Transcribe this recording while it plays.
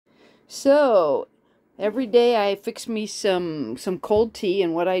So every day I fix me some cold tea,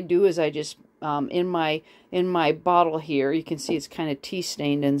 and what I do is I just in my bottle here, you can see it's kind of tea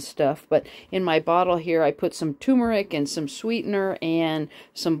stained and stuff, but in my bottle here I put some turmeric and some sweetener and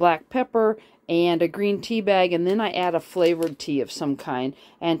some black pepper and a green tea bag, and then I add a flavored tea of some kind.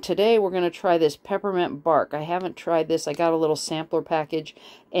 And today we're going to try this peppermint bark. I haven't tried this. I got a little sampler package,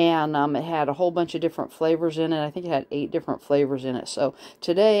 and it had a whole bunch of different flavors in it. I think it had 8 different flavors in it. So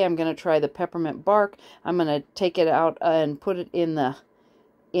today I'm going to try the peppermint bark. I'm going to take it out and put it in the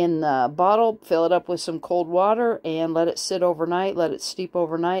bottle, fill it up with some cold water, and let it sit overnight, let it steep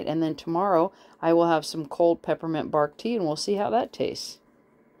overnight, and then tomorrow I will have some cold peppermint bark tea, and we'll see how that tastes.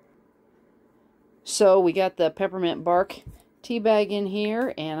 So we got the peppermint bark tea bag in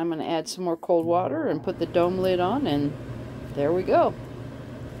here, and I'm going to add some more cold water and put the dome lid on, and there we go.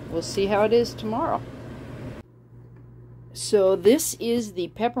 We'll see how it is tomorrow. So this is the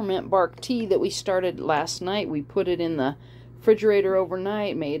peppermint bark tea that we started last night. We put it in the refrigerator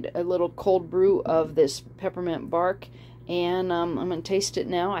overnight, made a little cold brew of this peppermint bark, and I'm going to taste it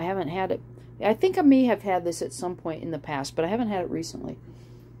now. I haven't had it. I think I may have had this at some point in the past, but I haven't had it recently.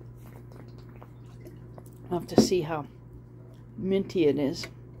 I'll have to see how minty it is.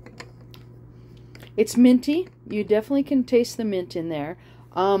 It's minty. You definitely can taste the mint in there.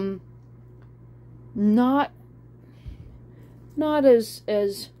 Not as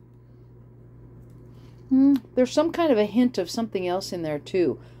there's some kind of a hint of something else in there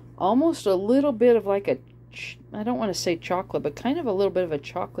too. Almost a little bit of like I don't want to say chocolate, but kind of a little bit of a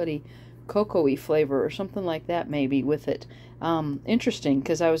chocolatey, cocoa-y flavor or something like that maybe with it. Interesting,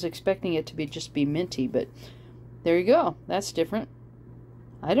 because I was expecting it to just be minty, but there you go. That's different.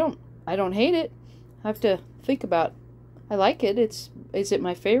 I don't hate it. I have to think about. I like it. Is it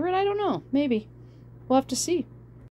my favorite? I don't know. Maybe. We'll have to see.